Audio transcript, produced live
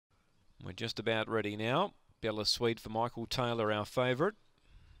We're just about ready now. Bella Sweet for Michael Taylor, our favourite.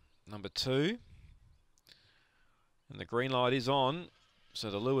 Number 2. And the green light is on.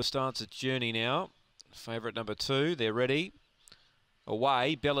 So the lure starts its journey now. Favourite number 2, they're ready.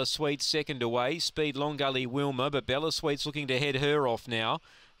 Away, Bella Sweet second away. Speed Long Gully Wilma, but Bella Sweet's looking to head her off now.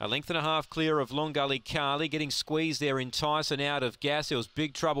 A length and a half clear of Long Gully Carly, getting squeezed there in Tyson out of gas. There was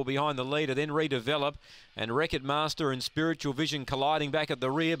big trouble behind the leader, then Redevelop, and Wreck-It Master and Spiritual Vision colliding back at the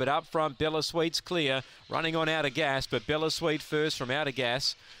rear, but up front Bella Sweet's clear, running on out of gas, but Bella Sweet first from out of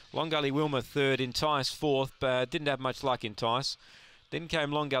gas. Long Gully Wilma third, Entice fourth, but didn't have much luck Entice. Then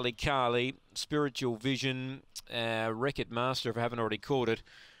came Long Gully Carly, Spiritual Vision, Wreck-It Master, if I haven't already called it,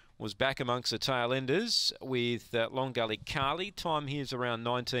 was back amongst the tail enders with Long Gully Carly. Time here is around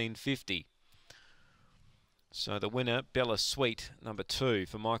 19:50. So the winner, Bella Sweet, number 2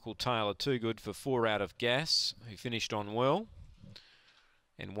 for Michael Taylor. Too good for 4 out of gas, who finished on well.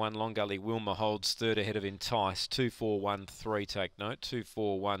 And 1 Long Gully Wilma holds third ahead of Entice. 2-4-1-3, take note.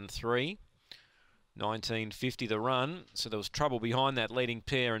 2-4-1-3. 19:50 the run. So there was trouble behind that leading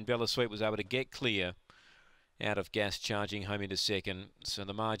pair, and Bella Sweet was able to get clear out of gas, charging home into second. So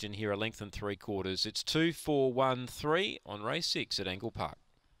the margin here, a length and 3/4. It's 2-4-1-3 on race 6 at Angle Park.